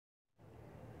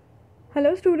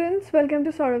Hello students, welcome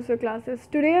to Sort of So classes.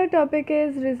 Today our topic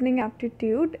is reasoning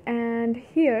aptitude, and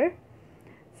here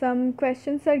some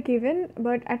questions are given,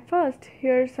 but at first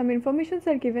here some informations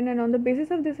are given, and on the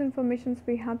basis of these informations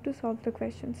we have to solve the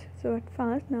questions. So at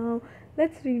first, now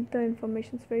let's read the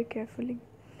informations very carefully.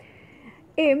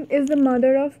 M is the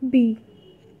mother of B.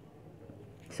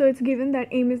 So it's given that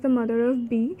M is the mother of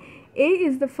B. A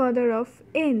is the father of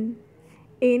N.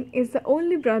 N is the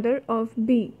only brother of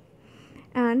B.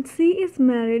 And C is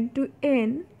married to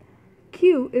N.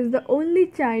 Q is the only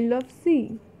child of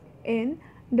C. N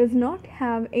does not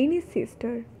have any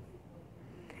sister.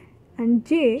 And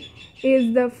J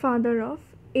is the father of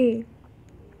A.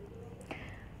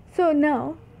 So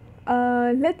now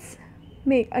let's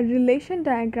make a relation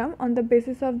diagram on the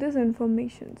basis of these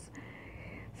informations.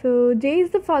 So J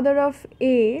is the father of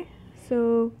A.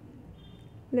 So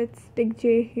let's take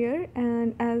J here,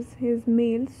 and as his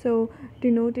male, so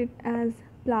denote it as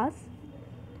plus.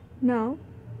 Now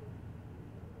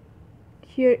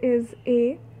here is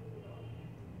A,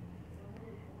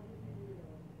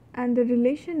 and the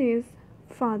relation is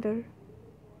father.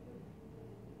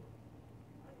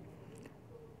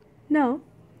 Now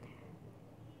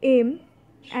M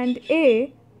and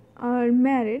A are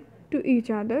married to each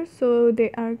other, so they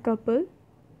are couple.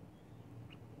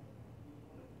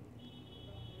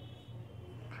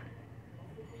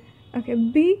 Okay,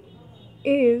 B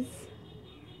is,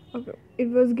 okay, it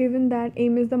was given that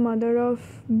M is the mother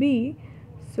of B,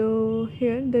 so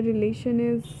here the relation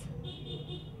is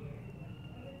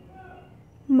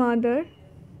mother,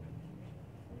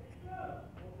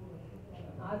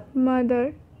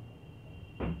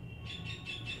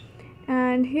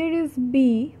 and here is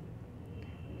B,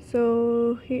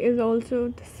 so he is also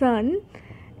the son,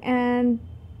 and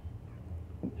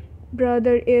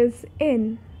brother is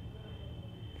N.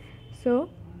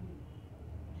 So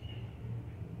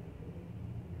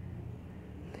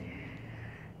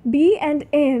B and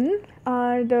N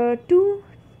are the two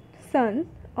sons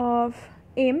of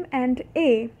M and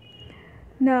A.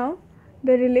 Now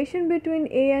the relation between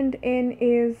A and N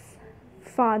is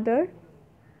father.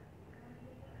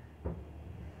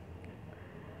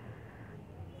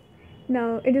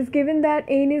 Now it is given that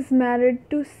N is married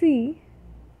to C,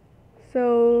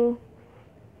 so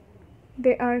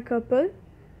they are couple,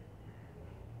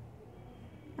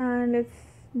 and let's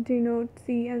denote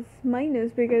C as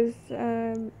minus because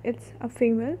it's a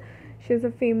female, she's a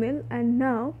female. And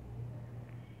now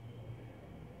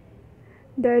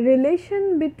the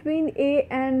relation between A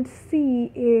and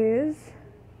C is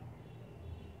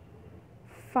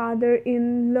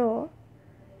father-in-law.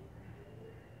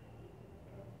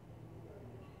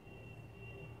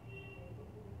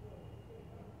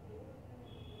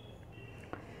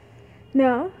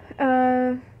 Now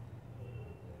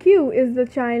Q is the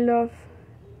child of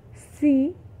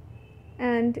C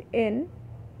and N,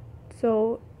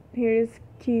 so here is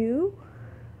Q,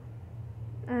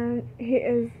 and here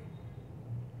is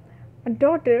a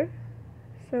daughter,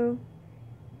 so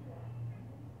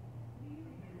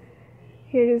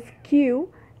here is Q,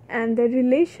 and the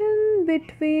relation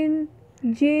between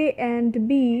J and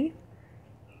B,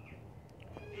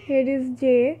 here is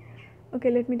J. Okay,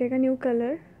 let me take a new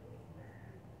color.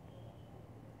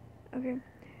 Okay,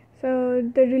 so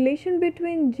the relation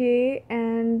between J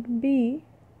and B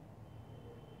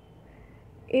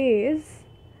is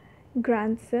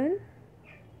grandson.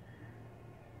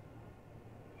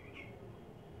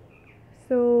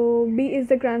 So B is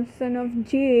the grandson of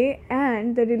J,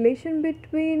 and the relation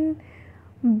between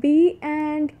B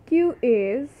and Q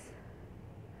is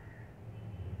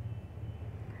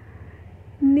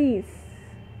niece.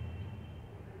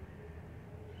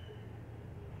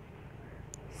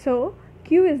 So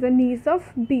Q is the niece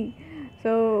of B.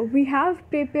 So we have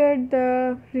prepared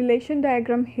the relation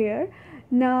diagram here.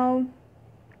 Now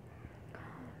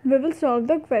we will solve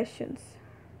the questions.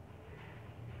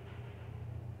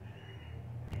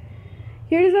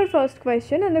 Here is our first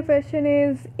question, and the question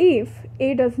is, if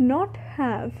A does not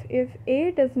have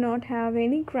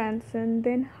any grandson,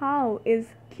 then how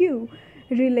is Q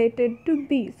related to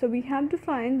B? So we have to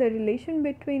find the relation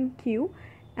between Q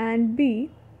and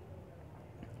B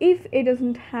if A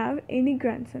doesn't have any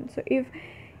grandson. So if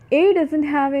A doesn't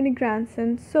have any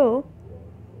grandson, so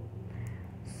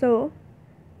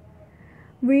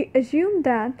we assume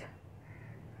that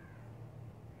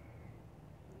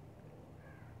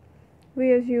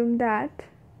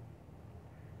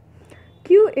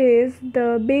Q is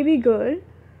the baby girl,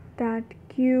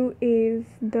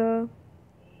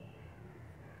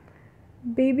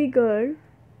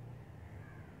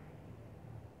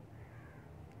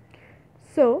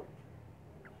 So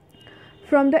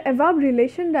From the above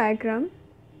relation diagram,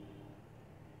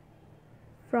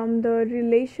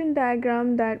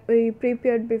 that we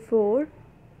prepared before,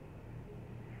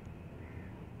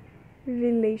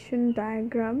 relation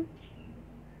diagram,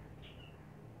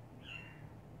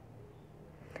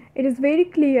 it is very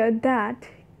clear that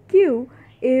Q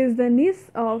is the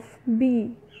niece of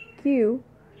B. Q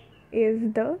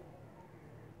is the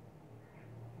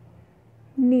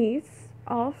niece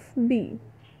of B.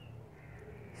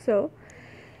 So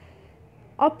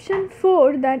option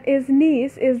 4, that is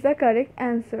niece, is the correct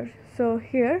answer. So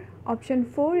here option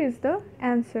 4 is the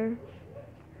answer.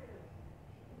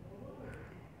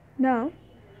 Now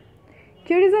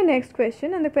here is the next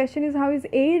question, and the question is, how is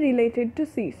A related to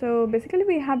C? So basically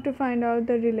we have to find out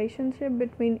the relationship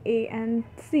between A and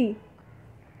C.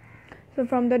 So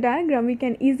from the diagram we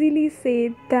can easily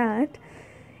say that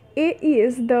A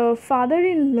is the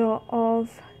father-in-law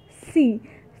of C.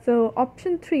 So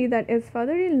option 3, that is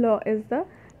father-in-law, is the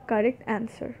correct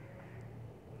answer.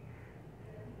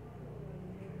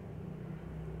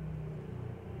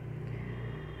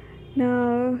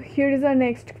 Now here is our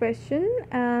next question,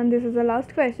 and this is the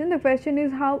last question. The question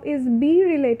is, how is B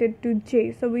related to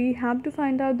J? So we have to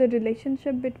find out the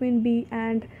relationship between B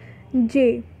and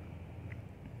J.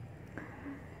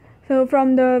 So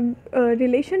from the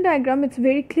relation diagram, it's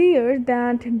very clear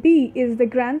that B is the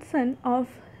grandson of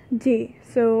J.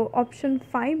 So option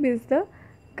 5 is the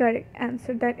correct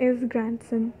answer, that is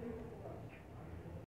grandson.